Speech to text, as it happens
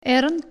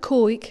Ern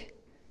koik,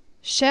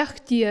 shech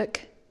diek,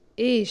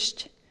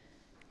 eest,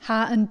 ha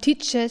een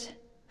tietset,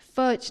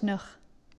 fuit nog.